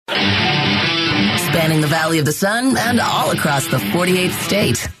spanning the Valley of the Sun and all across the 48th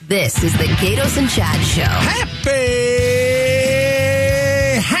state. This is the Gatos and Chad Show.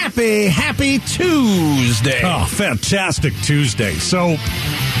 Happy Tuesday. Oh, fantastic Tuesday. So,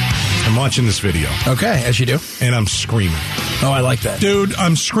 I'm watching this video. Okay, as you do. And I'm screaming. Oh, I like that. Dude,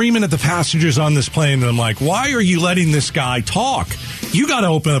 I'm screaming at the passengers on this plane, and I'm like, why are you letting this guy talk? You got to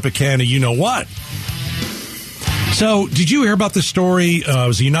open up a can of you-know-what. So, did you hear about the story? It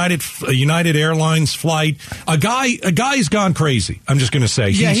was a United Airlines flight. A guy's gone crazy. I'm just going to say.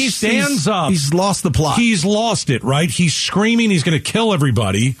 Yeah, he stands up. He's lost the plot. He's lost it, right? He's screaming. He's going to kill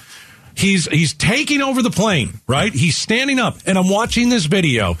everybody. He's taking over the plane, right? He's standing up, and I'm watching this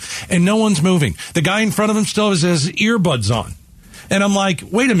video, and no one's moving. The guy in front of him still has his earbuds on. And I'm like,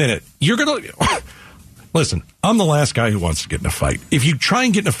 wait a minute. You're going to... Listen, I'm the last guy who wants to get in a fight. If you try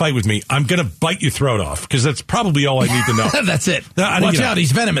and get in a fight with me, I'm going to bite your throat off, because that's probably all I need to know. That's it. Watch out,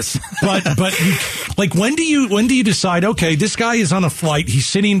 he's venomous. but like, when do you decide, okay, this guy is on a flight, he's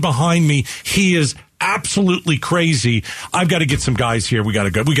sitting behind me, he is absolutely crazy, I've got to get some guys here, we got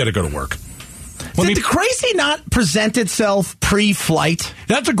to go to work. Did the crazy not present itself pre-flight?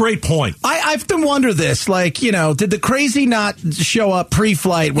 That's a great point. I often wonder this. Like, did the crazy not show up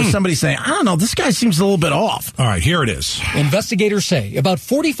pre-flight with somebody saying, I don't know, this guy seems a little bit off? All right, here it is. Investigators say about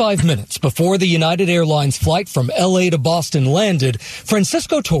 45 minutes before the United Airlines flight from L.A. to Boston landed,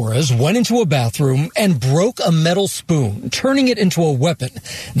 Francisco Torres went into a bathroom and broke a metal spoon, turning it into a weapon,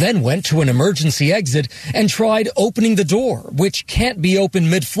 then went to an emergency exit and tried opening the door, which can't be opened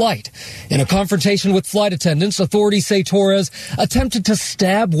mid-flight. In a confrontation with flight attendants, authorities say Torres attempted to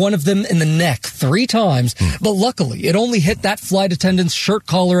stab one of them in the neck 3 times, but luckily it only hit that flight attendant's shirt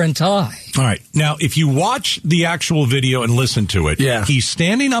collar and tie. All right. Now, if you watch the actual video and listen to it, he's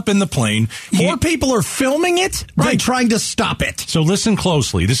standing up in the plane. More people are filming it, right? Trying to stop it. So listen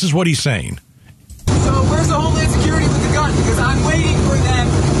closely. This is what he's saying. So where's the Homeland Security with the gun? Because I'm waiting for them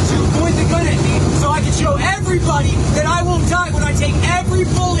to point the gun at me so I can show everybody that I won't die when I take every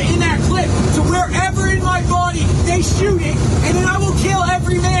bullet in that clip to wherever in my body they shoot it, and then I will kill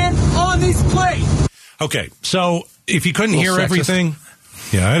every man on this plane. Okay, so if you couldn't hear everything...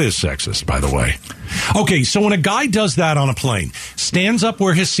 Yeah, it is sexist, by the way. Okay, so when a guy does that on a plane, stands up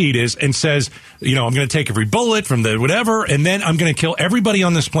where his seat is and says, I'm going to take every bullet from the whatever, and then I'm going to kill everybody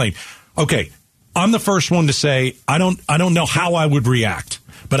on this plane. Okay, I'm the first one to say, I don't know how I would react,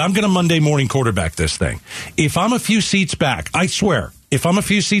 but I'm going to Monday morning quarterback this thing. If I'm a few seats back, I swear, if I'm a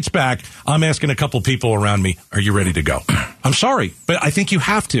few seats back, I'm asking a couple people around me, are you ready to go? I'm sorry, but I think you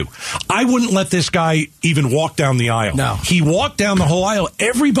have to. I wouldn't let this guy even walk down the aisle. No. He walked down the whole aisle.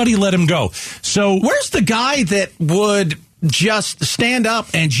 Everybody let him go. So where's the guy that would just stand up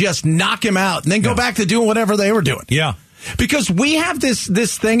and just knock him out and then go back to doing whatever they were doing? Yeah. Because we have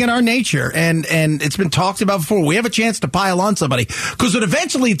this thing in our nature, and it's been talked about before. We have a chance to pile on somebody. Because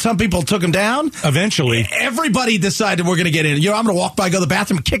eventually some people took him down. Eventually. Everybody decided we're going to get in. I'm going to walk by, go to the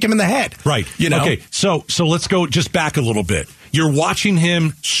bathroom, and kick him in the head. Right. Okay, so let's go just back a little bit. You're watching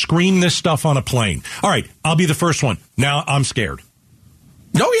him scream this stuff on a plane. All right, I'll be the first one. Now I'm scared.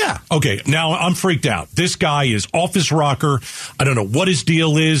 Oh, yeah. Okay, now I'm freaked out. This guy is off his rocker. I don't know what his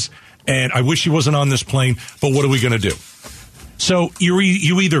deal is, and I wish he wasn't on this plane, but what are we going to do? So you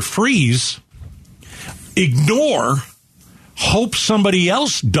either freeze, ignore, hope somebody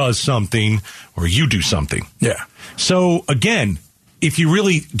else does something, or you do something. Yeah. So, again, if you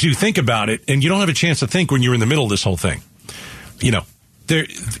really do think about it, and you don't have a chance to think when you're in the middle of this whole thing,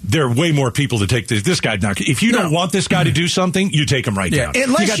 there are way more people to take this guy down. If you don't want this guy to do something, you take him right down.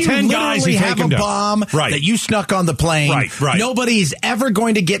 Unless you got you 10 guys and have take him a down. bomb that you snuck on the plane. Right. Nobody's ever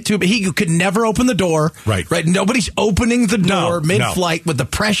going to get to, but he could never open the door. Right. Nobody's opening the door mid-flight with the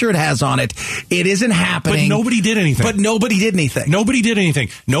pressure it has on it. It isn't happening. But nobody did anything. Nobody did anything.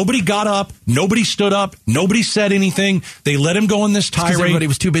 Nobody got up. Nobody stood up. Nobody said anything. They let him go in this tirade. Because everybody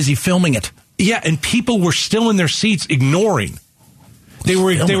was too busy filming it. Yeah, and people were still in their seats ignoring. They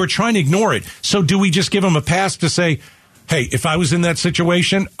were trying to ignore it. So do we just give them a pass to say, hey, if I was in that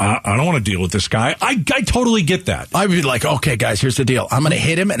situation, I don't want to deal with this guy. I totally get that. I would be like, okay, guys, here's the deal. I'm going to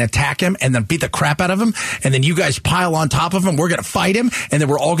hit him and attack him and then beat the crap out of him. And then you guys pile on top of him. We're going to fight him. And then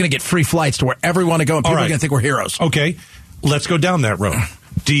we're all going to get free flights to wherever we want to go. And people are going to think we're heroes. Okay, let's go down that road.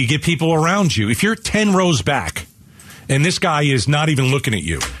 Do you get people around you? If you're 10 rows back and this guy is not even looking at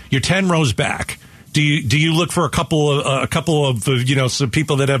you, you're 10 rows back. Do you look for a couple of some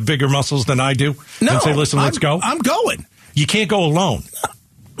people that have bigger muscles than I do? No, and say, listen, let's go. I'm going. You can't go alone.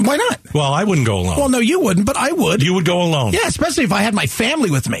 Why not? Well, I wouldn't go alone. Well, no, you wouldn't, but I would. You would go alone. Yeah, especially if I had my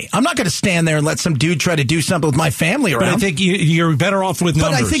family with me. I'm not going to stand there and let some dude try to do something with my family around. But I think you're better off with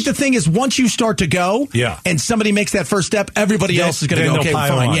numbers. But I think the thing is, once you start to go, and somebody makes that first step, everybody else is going to go, okay,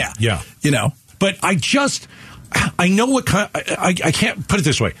 fine, yeah. You know. But I know what kind. I can't put it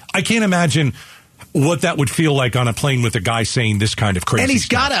this way. I can't imagine what that would feel like on a plane with a guy saying this kind of crazy And he's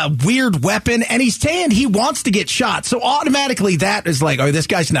stuff. got a weird weapon, and he's saying he wants to get shot. So automatically that is like, oh, this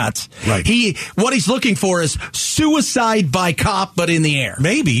guy's nuts. Right. What he's looking for is suicide by cop, but in the air.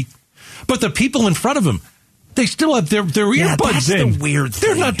 Maybe. But the people in front of him, they still have their earbuds that's in. The weird thing.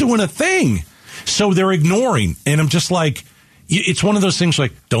 They're not doing a thing. So they're ignoring. And I'm just like, it's one of those things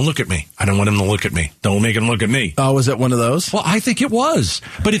like, don't look at me. I don't want him to look at me. Don't make him look at me. Oh, was it one of those? Well, I think it was.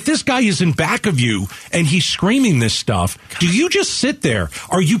 But if this guy is in back of you and he's screaming this stuff, do you just sit there?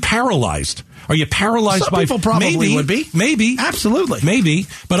 Are you paralyzed? Are you paralyzed Some by... people probably would be. Maybe. Absolutely. Maybe.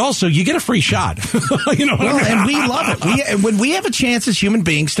 But also, you get a free shot. You know what I mean? And we love it. When we have a chance as human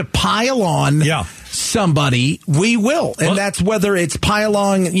beings to pile on somebody, we will. And that's whether it's pile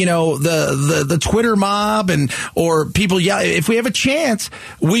on, the Twitter mob or people. Yeah, if we have a chance,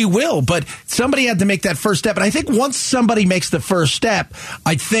 we will. But somebody had to make that first step. And I think once somebody makes the first step,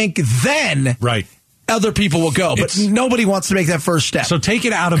 I think then... Right. Other people will go, but nobody wants to make that first step. So take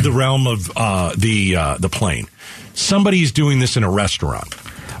it out of the realm of the plane. Somebody's doing this in a restaurant.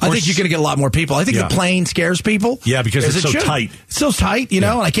 I think you're going to get a lot more people. I think the plane scares people. Yeah, because it's so tight. It's so tight, and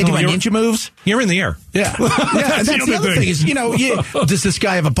I can't do my ninja moves. You're in the air. Yeah. And that's the other thing is, does this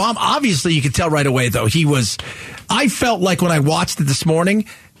guy have a bomb? Obviously, you could tell right away, though. I felt like when I watched it this morning,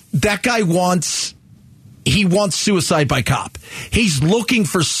 that guy wants suicide by cop. He's looking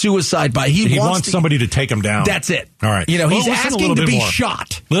for suicide by... He wants somebody to take him down. That's it. All right. He's asking to be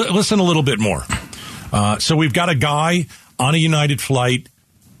shot. Listen a little bit more. So we've got a guy on a United flight,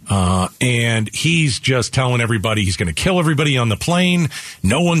 and he's just telling everybody he's going to kill everybody on the plane.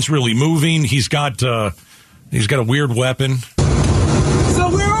 No one's really moving. He's got a weird weapon.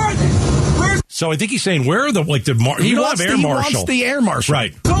 So where are they? So I think he's saying, where are the he wants the air marshal.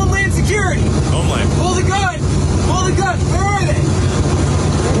 Right. Homeland Security. Homeland. Pull the gun. Pull the gun. Where are they?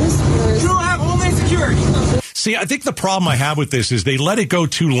 You don't have Homeland Security. See, I think the problem I have with this is they let it go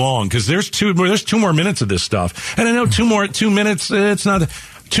too long because there's 2 more minutes of this stuff. And I know 2 minutes, it's not...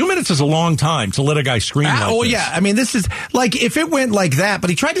 2 minutes is a long time to let a guy scream like this. Yeah. I mean, this is like if it went like that, but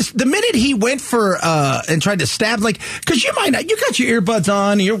he tried to. The minute he went for and tried to stab, because you might not. You got your earbuds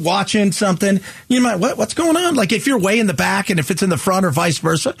on, you're watching something. You might what's going on? Like if you're way in the back and if it's in the front or vice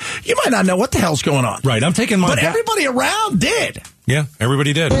versa, you might not know what the hell's going on. Right. I'm taking my. But everybody around did. Yeah,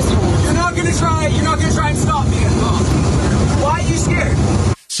 everybody did. You're not going to try and stop me. Why are you scared?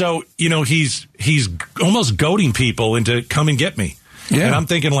 So he's almost goading people into come and get me. Yeah. And I'm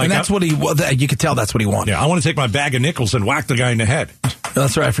thinking and that's what you could tell that's what he wanted. Yeah, I want to take my bag of nickels and whack the guy in the head.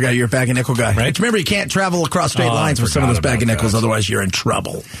 That's right. I forgot you're a bag of nickel guy. Right? Remember, you can't travel across straight lines with some of those bag of nickels, otherwise you're in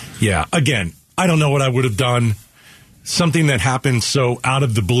trouble. Yeah. Again, I don't know what I would have done. Something that happened so out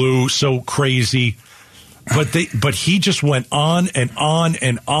of the blue, so crazy. But he just went on and on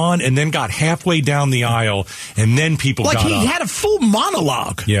and on and then got halfway down the aisle and then people got up. Like he had a full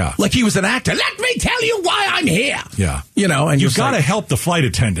monologue. Yeah. Like he was an actor. Let me tell you why I'm here. Yeah. And you've got to help the flight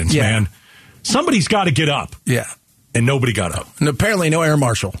attendants, man. Somebody's got to get up. Yeah. And nobody got up. And apparently no air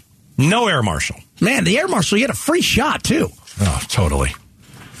marshal. No air marshal. Man, the air marshal, he had a free shot, too. Oh, totally.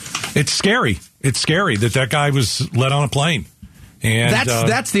 It's scary. It's scary that guy was let on a plane. And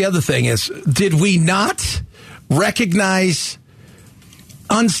that's the other thing is, did we not recognize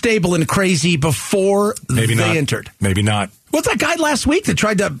unstable and crazy before Maybe they not. entered? Maybe not. What's that guy last week that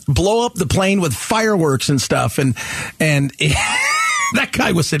tried to blow up the plane with fireworks and stuff? And that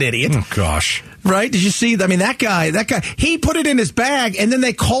guy was an idiot. Oh, gosh. Right? Did you see? I mean, that guy, he put it in his bag, and then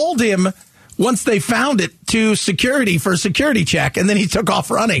they called him once they found it to security for a security check, and then he took off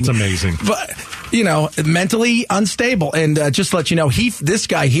running. It's amazing. But, mentally unstable. And just to let you know, this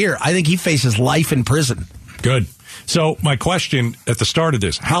guy here, I think he faces life in prison. Good. So my question at the start of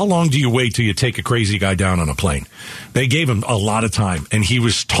this, how long do you wait till you take a crazy guy down on a plane? They gave him a lot of time, and he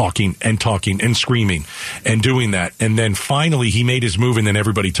was talking and screaming and doing that. And then finally he made his move, and then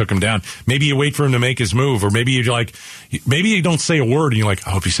everybody took him down. Maybe you wait for him to make his move, or maybe maybe you don't say a word, and you're like,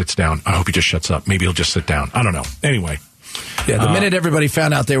 I hope he sits down. I hope he just shuts up. Maybe he'll just sit down. I don't know. Anyway. Yeah, the minute everybody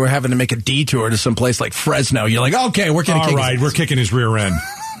found out they were having to make a detour to some place like Fresno, you're like, okay, we're going to kick his ass. We're kicking his rear end.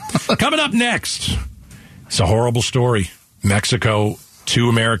 Coming up next. It's a horrible story. Mexico, 2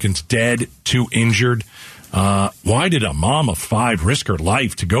 Americans dead, 2 injured. Why did a mom of 5 risk her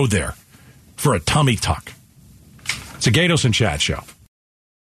life to go there for a tummy tuck? It's a Gatos and Chad show.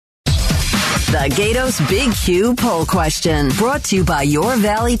 the Gatos Big Q poll question, brought to you by Your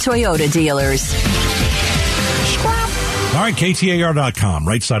Valley Toyota dealers. All right, KTAR.com,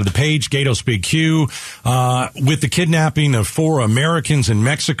 right side of the page, Gatos Big Q. With the kidnapping of 4 Americans in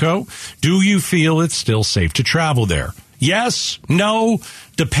Mexico, do you feel it's still safe to travel there? Yes, no,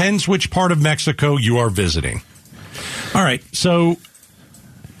 depends which part of Mexico you are visiting. All right, so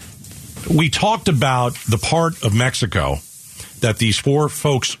we talked about the part of Mexico that these 4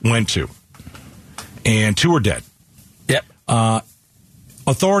 folks went to, and 2 are dead. Yep.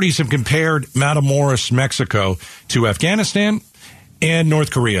 Authorities have compared Matamoros, Mexico, to Afghanistan and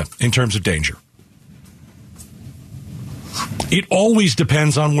North Korea in terms of danger. It always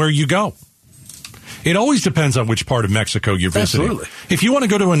depends on where you go. It always depends on which part of Mexico you're visiting. Absolutely. If you want to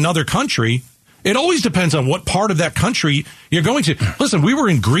go to another country, it always depends on what part of that country you're going to. Listen, we were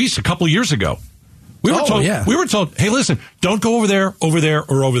in Greece a couple of years ago. We were told, hey, listen, don't go over there,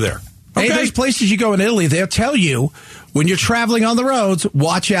 or over there. Okay. Hey, there's places you go in Italy, they'll tell you when you're traveling on the roads,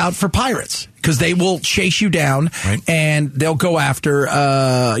 watch out for pirates because they will chase you down and they'll go after,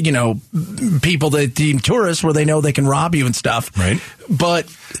 people that deem tourists where they know they can rob you and stuff. Right. But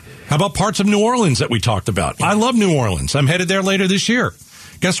how about parts of New Orleans that we talked about? I love New Orleans. I'm headed there later this year.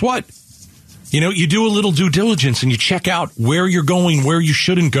 Guess what? You do a little due diligence and you check out where you're going, where you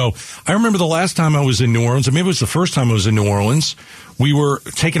shouldn't go. I remember the last time I was in New Orleans, or maybe it was the first time I was in New Orleans. We were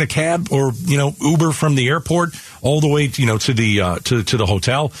taking a cab or, Uber from the airport all the way, to the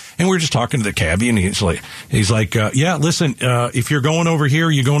hotel. And we were just talking to the cabbie and he's like, yeah, listen, if you're going over here,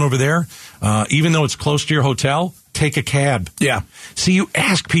 you're going over there, even though it's close to your hotel, take a cab. Yeah. See, you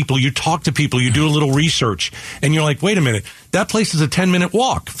ask people, you talk to people, you do a little research, and you're like, wait a minute, that place is a 10-minute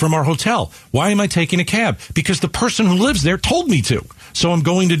walk from our hotel. Why am I taking a cab? Because the person who lives there told me to. So I'm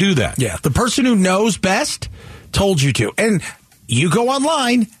going to do that. Yeah, the person who knows best told you to. And you go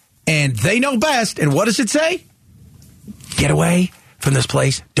online, and they know best, and what does it say? Get away from this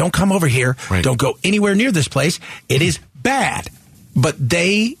place. Don't come over here. Right. Don't go anywhere near this place. It is bad. But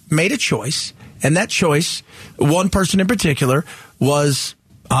they made a choice. And that choice, one person in particular, was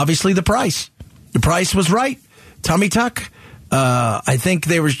obviously the price. The price was right. Tummy tuck. I think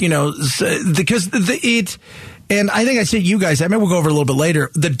they were, because and I think I said you guys, I mean, we'll go over a little bit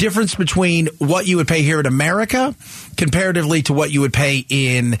later, the difference between what you would pay here in America comparatively to what you would pay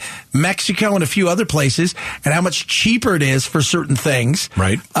in Mexico and a few other places and how much cheaper it is for certain things.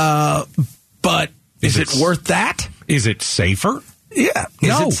 Right. But is it worth that? Is it safer? Yeah.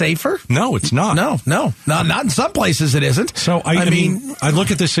 Is it safer? No, it's not. No. Not in some places it isn't. So, I mean, I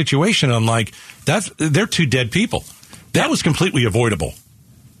look at this situation and I'm like, they're 2 dead people. That was completely avoidable.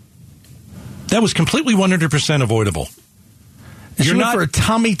 That was completely 100% avoidable. You're not for a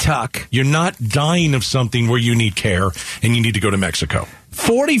tummy tuck. You're not dying of something where you need care and you need to go to Mexico.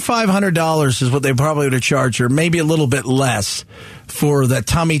 $4,500 is what they probably would have charged her, maybe a little bit less for that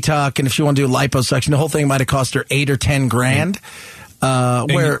tummy tuck. And if she wanted to do a liposuction, the whole thing might have cost her $8 or $10 grand.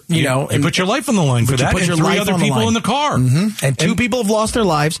 You put your life on the line for that, and 3 other people in the car. Mm-hmm. And 2 people have lost their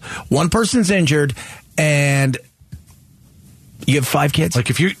lives. 1 person's injured, and you have 5 kids. Like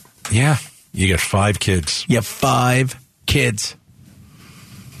you get 5 kids. You have 5 kids.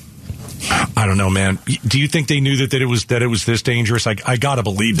 I don't know, man. Do you think they knew that it was this dangerous? I gotta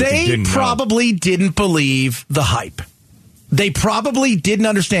believe that they didn't. They probably didn't believe the hype. They probably didn't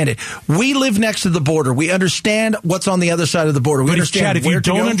understand it. We live next to the border. We understand what's on the other side of the border. We understand. Chad, if you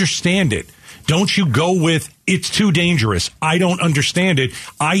don't understand it, don't you go with it's too dangerous. I don't understand it.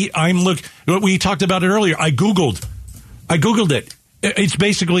 We talked about it earlier. I Googled it. It's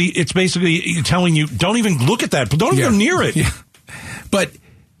basically telling you don't even look at that. Don't even go near it. Yeah. But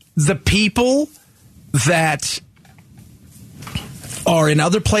the people that are in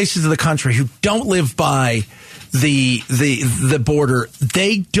other places of the country who don't live by the border,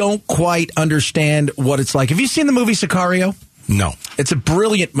 they don't quite understand what it's like. Have you seen the movie Sicario? No. It's a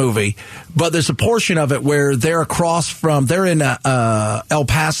brilliant movie, but there's a portion of it where they're in El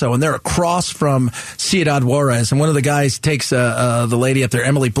Paso, and they're across from Ciudad Juarez, and one of the guys takes the lady up there,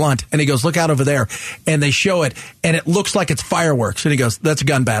 Emily Blunt, and he goes, look out over there, and they show it, and it looks like it's fireworks, and he goes, that's a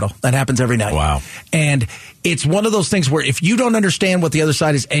gun battle. That happens every night. Wow. And it's one of those things where if you don't understand what the other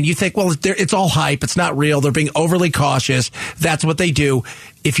side is, and you think, well, it's all hype, it's not real, they're being overly cautious, that's what they do.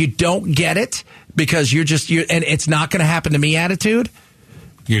 If you don't get it, because and it's not going to happen to me attitude,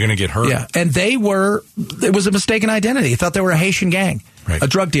 you're going to get hurt. Yeah. And it was a mistaken identity. They thought they were a Haitian gang, right?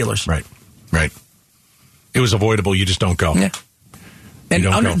 Drug dealers. Right. It was avoidable. You just don't go. Yeah. And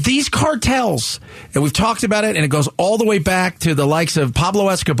under these cartels, and we've talked about it, and it goes all the way back to the likes of Pablo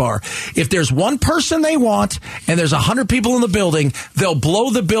Escobar. If there's one person they want, and there's 100 people in the building, they'll blow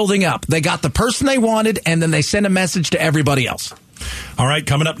the building up. They got the person they wanted, and then they send a message to everybody else. All right,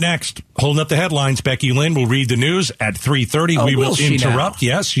 coming up next, holding up the headlines, Becky Lynn will read the news at 3:30. We will interrupt.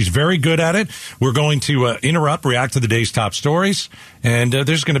 Yes, she's very good at it. We're going to interrupt, react to the day's top stories, and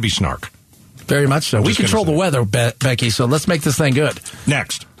there's going to be snark. Very much so. We control the weather, Becky, so let's make this thing good.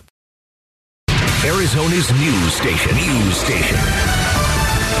 Next. Arizona's news station.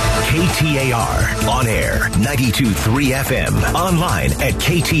 KTAR. On air, 92.3 FM. Online at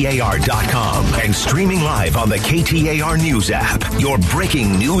KTAR.com. And streaming live on the KTAR News app. Your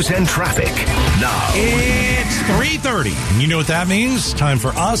breaking news and traffic. Now. It's 3:30. And you know what that means? Time for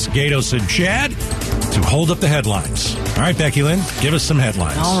us, Gatos and Chad, to hold up the headlines. All right, Becky Lynn, give us some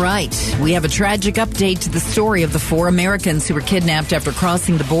headlines. All right. We have a tragic update to the story of the 4 Americans who were kidnapped after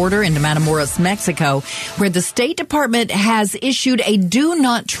crossing the border into Matamoros, Mexico, where the State Department has issued a do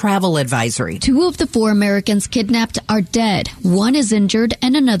not travel advisory. 2 of the 4 Americans kidnapped are dead. 1 is injured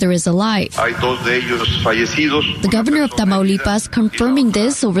and another is alive. The governor of Tamaulipas confirming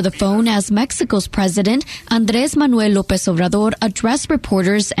this over the phone as Mexico's president, Andrés Manuel López Obrador, addressed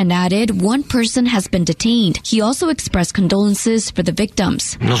reporters and added 1 person has been detained. He also expressed condolences for the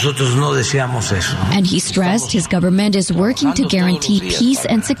victims. And he stressed his government is working to guarantee peace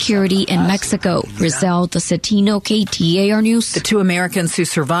and security in Mexico. Rizal Cetino, KTAR News. The 2 Americans who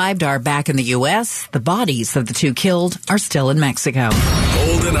survived are back in the U.S. The bodies of the 2 killed are still in Mexico.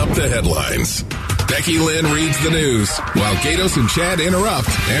 Holding up the headlines. Becky Lynn reads the news while Gatos and Chad interrupt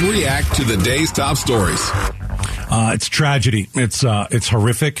and react to the day's top stories. It's tragedy. It's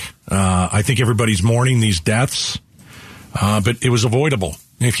horrific. I think everybody's mourning these deaths, but it was avoidable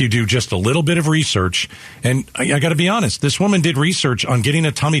if you do just a little bit of research. And I got to be honest, this woman did research on getting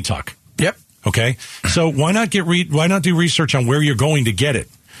a tummy tuck. Yep. Okay. So why not do research on where you're going to get it?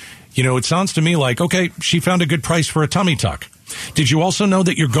 You know, it sounds to me like, okay, she found a good price for a tummy tuck. Did you also know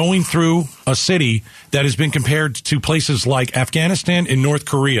that you're going through a city that has been compared to places like Afghanistan and North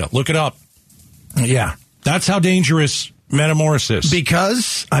Korea? Look it up. Yeah. That's how dangerous Matamoros is.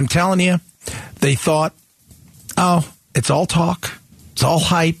 Because, I'm telling you, they thought, oh, it's all talk. It's all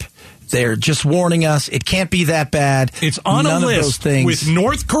hype. They're just warning us. It can't be that bad. It's on None a list of those things. with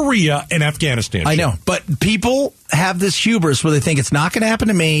North Korea and Afghanistan. I know. But people have this hubris where they think it's not going to happen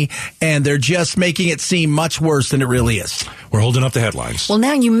to me, and they're just making it seem much worse than it really is. We're holding up the headlines. Well,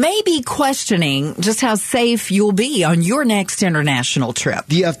 now you may be questioning just how safe you'll be on your next international trip.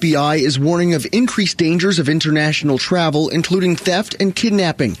 The FBI is warning of increased dangers of international travel, including theft and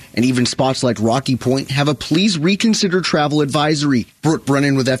kidnapping. And even spots like Rocky Point have a please reconsider travel advisory. Brooke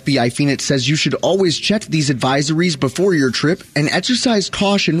Brennan with FBI Phoenix says you should always check these advisories before your trip and exercise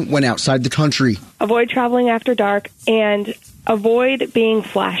caution when outside the country. Avoid traveling after dark and avoid being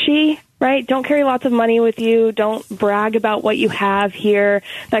flashy, right? Don't carry lots of money with you. Don't brag about what you have here.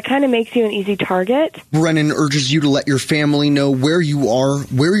 That kind of makes you an easy target. Brennan urges you to let your family know where you are,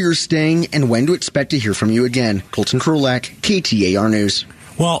 where you're staying, and when to expect to hear from you again. Colton Krulak, KTAR News.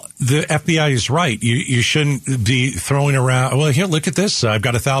 Well, the FBI is right. You shouldn't be throwing around. Well, here, look at this. I've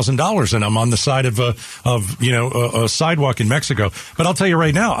got $1,000 and I'm on the side of a sidewalk in Mexico. But I'll tell you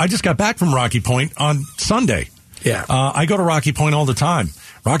right now, I just got back from Rocky Point on Sunday. Yeah. I go to Rocky Point all the time.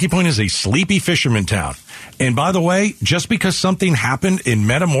 Rocky Point is a sleepy fisherman town. And by the way, just because something happened in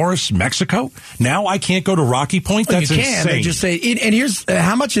Matamoros, Mexico, now I can't go to Rocky Point? That's insane. They just say, and here's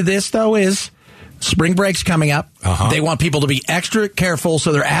how much of this, though, is spring break's coming up. They want people to be extra careful,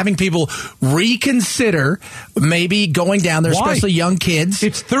 so they're having people reconsider maybe going down there, especially young kids.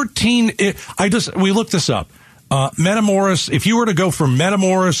 It's 13. We looked this up. Matamoros, if you were to go from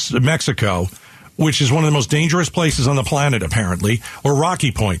Matamoros, Mexico, which is one of the most dangerous places on the planet, apparently, or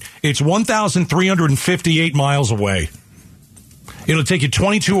Rocky Point, it's 1,358 miles away. It'll take you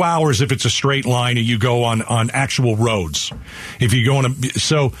 22 hours if it's a straight line and you go on actual roads. If you go on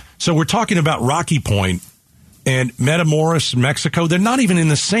so we're talking about Rocky Point and Matamoros, Mexico. They're not even in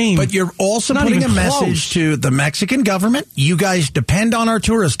the same. But you're also putting a message to the Mexican government. You guys depend on our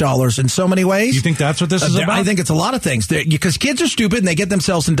tourist dollars in so many ways. You think that's what this is about? I think it's a lot of things. Because kids are stupid and they get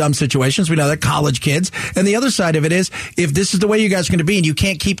themselves in dumb situations. We know that, college kids. And the other side of it is, if this is the way you guys are going to be and you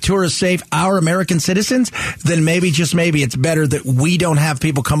can't keep tourists safe, our American citizens, then maybe, just maybe, it's better that we don't have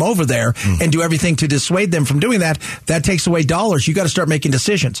people come over there and do everything to dissuade them from doing that. That takes away dollars. You got to start making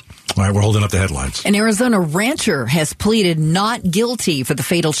decisions. All right, we're holding up the headlines. An Arizona ranch rancher has pleaded not guilty for the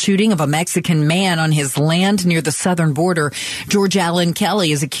fatal shooting of a Mexican man on his land near the southern border. George Allen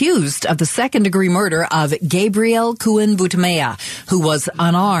Kelly is accused of the second-degree murder of Gabriel Cuen Butamea, who was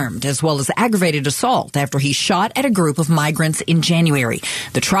unarmed, as well as aggravated assault after he shot at a group of migrants in January.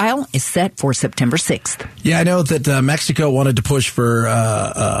 The trial is set for September 6th. Yeah, I know that Mexico wanted to push for,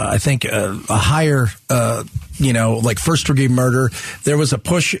 I think, a higher, like first-degree murder. There was a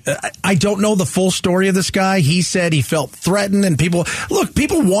push. I don't know the full story of this guy. He said he felt threatened, and people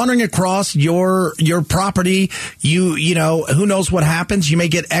wandering across your property, you know, who knows what happens? You may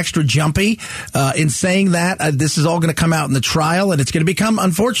get extra jumpy in saying that. This is all going to come out in the trial, and it's going to become,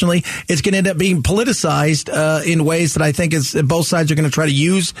 unfortunately, it's going to end up being politicized in ways that I think is both sides are going to try to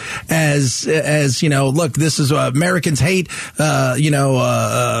use as look, this is Americans hate,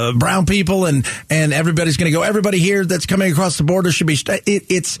 brown people, and everybody's going to go, everybody here that's coming across the border should be,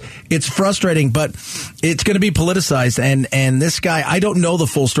 it's frustrating, but it's going to be politicized. And this guy, I don't know the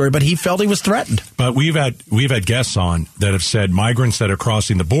full story, but he felt he was threatened. But we've had guests on that have said migrants that are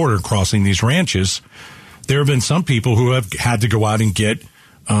crossing the border, crossing these ranches, there have been some people who have had to go out and get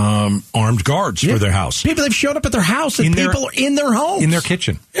armed guards for their house. People have showed up at their house, and people in their homes. In their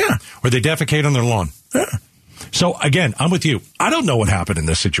kitchen. Yeah. Or they defecate on their lawn. Yeah. So, again, I'm with you. I don't know what happened in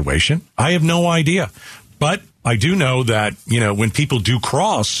this situation. I have no idea. But I do know that, when people do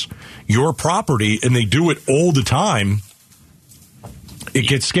cross your property and they do it all the time, it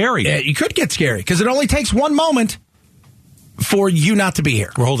gets scary. Yeah, it could get scary because it only takes one moment for you not to be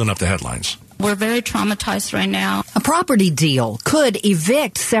here. We're holding up the headlines. We're very traumatized right now. A property deal could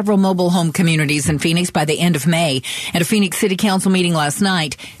evict several mobile home communities in Phoenix by the end of May. At a Phoenix City Council meeting last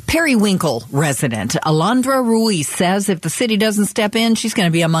night, Periwinkle resident Alondra Ruiz says if the city doesn't step in, she's going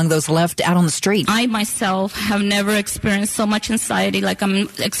to be among those left out on the street. I myself have never experienced so much anxiety like I'm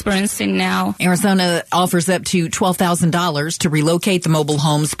experiencing now. Arizona offers up to $12,000 to relocate the mobile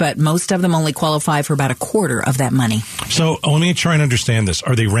homes, but most of them only qualify for about a quarter of that money. So let me try and understand this.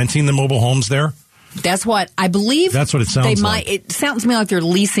 Are they renting the mobile homes there? That's what I believe. That's what it sounds like. It sounds to me like they're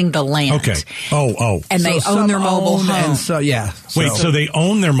leasing the land. Okay. Oh. And they own their mobile home. And so they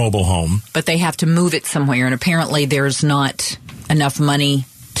own their mobile home. But they have to move it somewhere, and apparently there's not enough money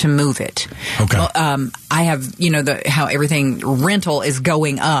to move it. Okay. Well, I have, how everything rental is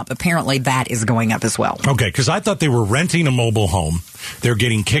going up. Apparently that is going up as well. Okay, because I thought they were renting a mobile home. They're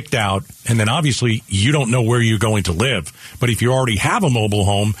getting kicked out, and then obviously you don't know where you're going to live. But if you already have a mobile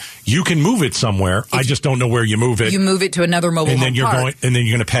home, you can move it somewhere. I just don't know where you move it. You move it to another mobile home park. And then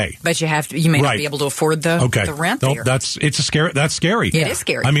you're going to pay. But you may not be able to afford the rent there. That's scary. It is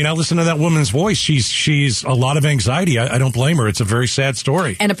scary. I mean, I listen to that woman's voice. She's a lot of anxiety. I don't blame her. It's a very sad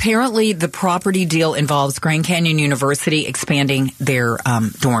story. And apparently the property deal involves Grand Canyon University expanding their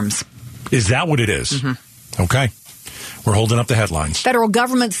dorms. Is that what it is? Mm-hmm. Okay. We're holding up the headlines. Federal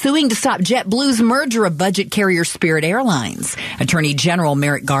government suing to stop JetBlue's merger of budget carrier Spirit Airlines. Attorney General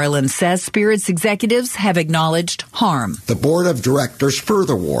Merrick Garland says Spirit's executives have acknowledged harm. The board of directors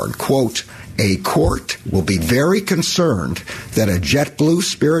further warned, quote, a court will be very concerned that a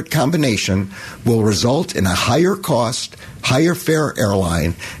JetBlue-Spirit combination will result in a higher cost, higher fare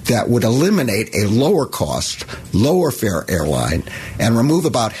airline that would eliminate a lower cost, lower fare airline and remove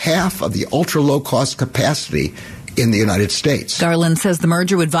about half of the ultra-low-cost capacity in the United States. Garland says the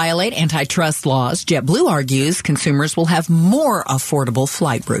merger would violate antitrust laws. JetBlue argues consumers will have more affordable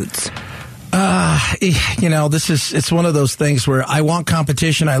flight routes. It's one of those things where I want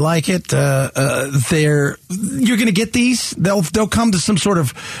competition. I like it. You're going to get these. They'll come to some sort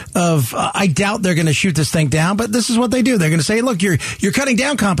of I doubt they're going to shoot this thing down, but this is what they do. They're going to say, look, you're cutting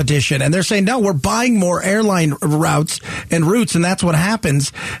down competition. And they're saying, no, we're buying more airline routes, and that's what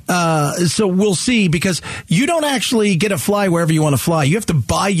happens. So we'll see, because you don't actually get to fly wherever you want to fly. You have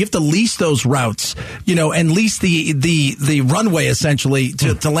to lease those routes, and lease the runway essentially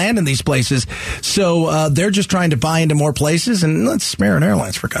to land in these places. So they're just trying to buy into more places, and let's spare an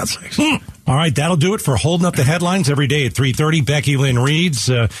airlines, for God's sakes. All right, that'll do it for holding up the headlines every day at 3:30. Becky Lynn reads.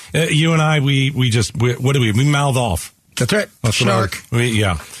 You and I, we mouth off. That's right. Snark. Give you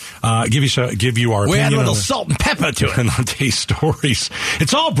our opinion. We add a little salt and pepper to it. And on today's stories.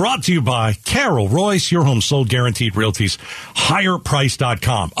 It's all brought to you by Carol Royce, your home sold guaranteed realties,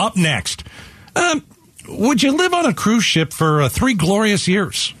 higherprice.com. Up next, would you live on a cruise ship for 3 glorious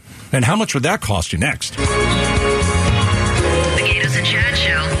years? And how much would that cost you? Next. The Gatos and Chad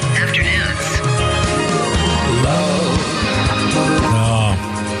Show, afternoons.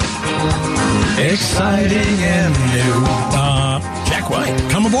 Exciting and new. Jack White,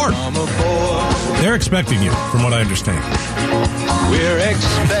 come aboard. They're expecting you, from what I understand. We're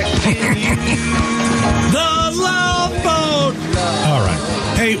expecting you. The Love Boat. All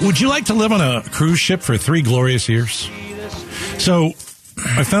right. Hey, would you like to live on a cruise ship for 3 glorious years? So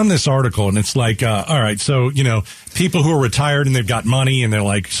I found this article, and it's like, all right, so, people who are retired and they've got money, and they're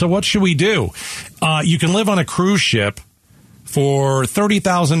like, so what should we do? You can live on a cruise ship for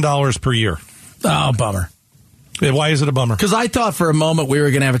 $30,000 per year. Oh, bummer. Why is it a bummer? Because I thought for a moment we were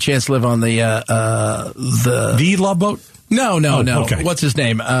going to have a chance to live on the Love Boat? No. Okay. What's his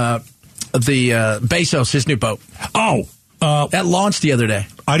name? The Bezos, his new boat. Oh. That launched the other day.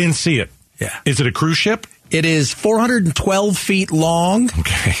 I didn't see it. Yeah. Is it a cruise ship? It is 412 feet long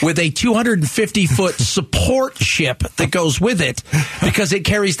with a 250-foot support ship that goes with it because it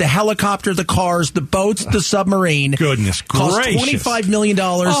carries the helicopter, the cars, the boats, the submarine. Goodness gracious. Costs $25 million.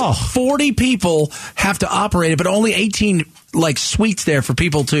 40 people have to operate it, but only 18 suites there for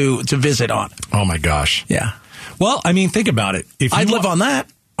people to visit on. Oh, my gosh. Yeah. Well, I mean, think about it. I'd live on that.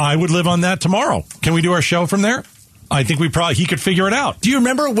 I would live on that tomorrow. Can we do our show from there? I think he could figure it out. Do you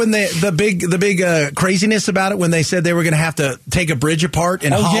remember when the big craziness about it when they said they were going to have to take a bridge apart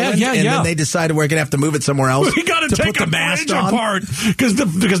in Holland? Yeah. And then they decided we're going to have to move it somewhere else. We got to take the bridge apart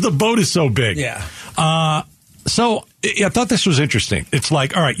because the boat is so big. Yeah. So I thought this was interesting. It's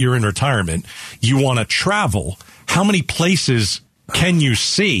like, all right, you're in retirement. You want to travel. How many places can you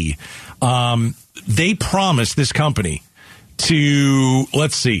see? They promised, this company, to,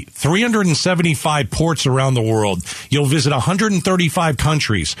 375 ports around the world. You'll visit 135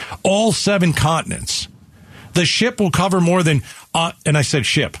 countries, all 7 continents. The ship will cover more than, and I said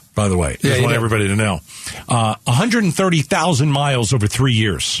ship, by the way. Just want everybody to know. 130,000 miles over 3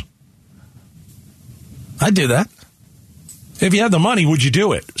 years. I'd do that. If you had the money, would you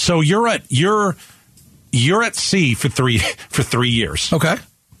do it? So you're at sea for 3 years. Okay.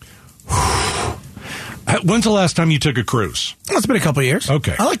 When's the last time you took a cruise? Well, it's been a couple of years.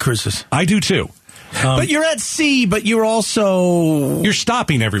 Okay. I like cruises. I do too. But you're at sea, but you're also... You're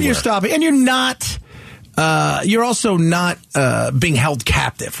stopping everywhere. You're stopping. And you're not... you're also not being held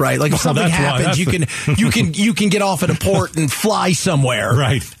captive, right? Like if something happens, you can get off at a port and fly somewhere.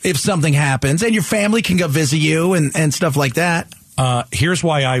 Right. If something happens. And your family can go visit you and stuff like that. Here's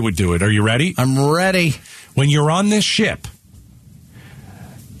why I would do it. Are you ready? I'm ready. When you're on this ship,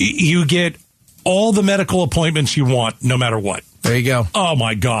 you get all the medical appointments you want, no matter what. There you go. Oh,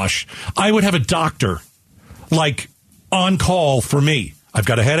 my gosh. I would have a doctor, on call for me. I've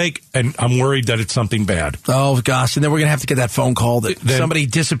got a headache, and I'm worried that it's something bad. Oh, gosh. And then we're going to have to get that phone call that somebody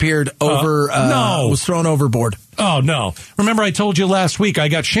disappeared was thrown overboard. Oh, no. Remember I told you last week I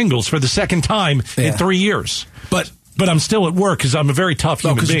got shingles for the second time in 3 years. But I'm still at work because I'm a very tough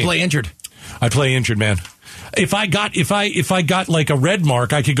human being. because you play injured. I play injured, man. If I got a red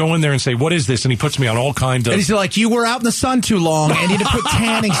mark, I could go in there and say, "What is this?" And he puts me on all kinds of. And he's like, "You were out in the sun too long, and you had to put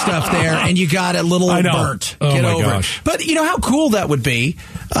tanning stuff there, and you got a little burnt." Oh, Get my over gosh. it. But you know how cool that would be.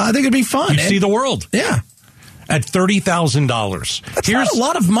 I think it'd be fun. You see the world. Yeah. At $30,000. That's not a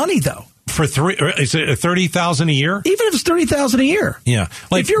lot of money, though. For is it $30,000 a year? Even if it's $30,000 a year. Yeah.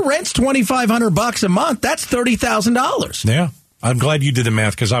 If your rent's $2,500 a month, that's $30,000. Yeah. I'm glad you did the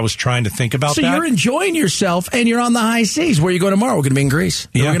math because I was trying to think about that. So you're enjoying yourself and you're on the high seas. Where are you going tomorrow? We're going to be in Greece.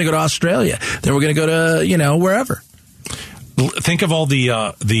 Then we're going to go to Australia. Then we're going to go to, wherever. Think of all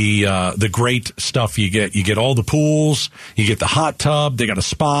the great stuff you get. You get all the pools. You get the hot tub. They got a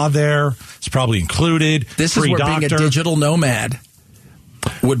spa there. It's probably included. This is where being a digital nomad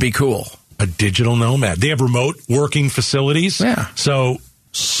would be cool. A digital nomad. They have remote working facilities. Yeah.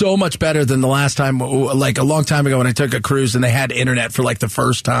 So much better than the last time, like a long time ago when I took a cruise and they had internet for the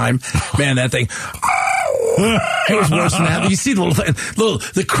first time. Man, that thing, it was worse than that. You see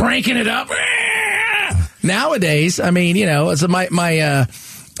the cranking it up. Nowadays, I mean, it's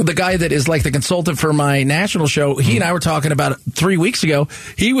the guy that is the consultant for my national show, he and I were talking about it 3 weeks ago.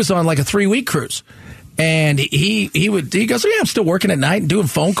 He was on a 3-week cruise. And he goes, I'm still working at night and doing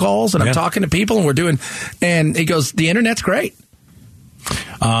phone calls and I'm talking to people and he goes, the internet's great.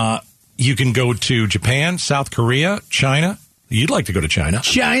 You can go to Japan, South Korea, China. You'd like to go to China.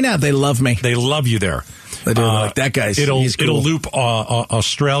 China, they love me. They love you there. They do. That guy's he's cool. It'll loop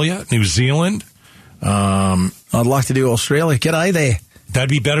Australia, New Zealand. I'd like to do Australia. Get out of there. That'd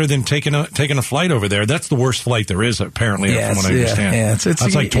be better than taking a flight over there. That's the worst flight there is, apparently, from what I understand. Yeah,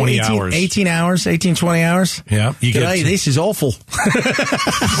 that's 20 hours. 18 hours, 20 hours. Yeah. This is awful.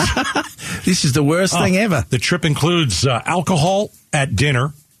 This is the worst thing ever. The trip includes alcohol at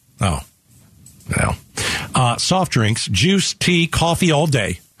dinner. Oh, no. Soft drinks, juice, tea, coffee all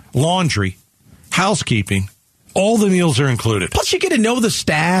day, laundry, housekeeping. All the meals are included. Plus, you get to know the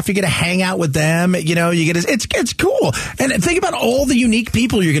staff. You get to hang out with them. It's cool. And think about all the unique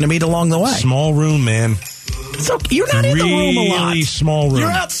people you're going to meet along the way. Small room, man. It's okay. You're not in the room a lot. Really small room.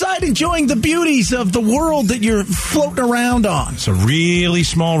 You're outside enjoying the beauties of the world that you're floating around on. It's a really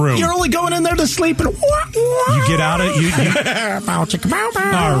small room. You're only going in there to sleep and you get out of you.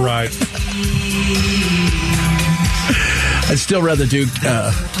 All right. I'd still rather do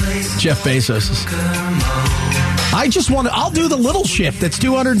Jeff Bezos'. I'll do the little ship that's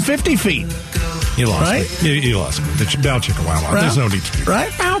 250 feet. You lost right? me. You lost me. It's bow chicka wow wow. There's no need to. Right?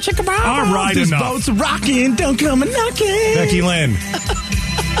 Bow chicka bow. All right, this enough. Boat's rocking. Don't come a knocking. Becky Lynn,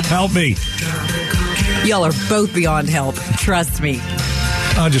 help me. Y'all are both beyond help. Trust me.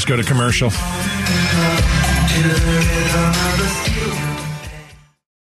 I'll just go to commercial.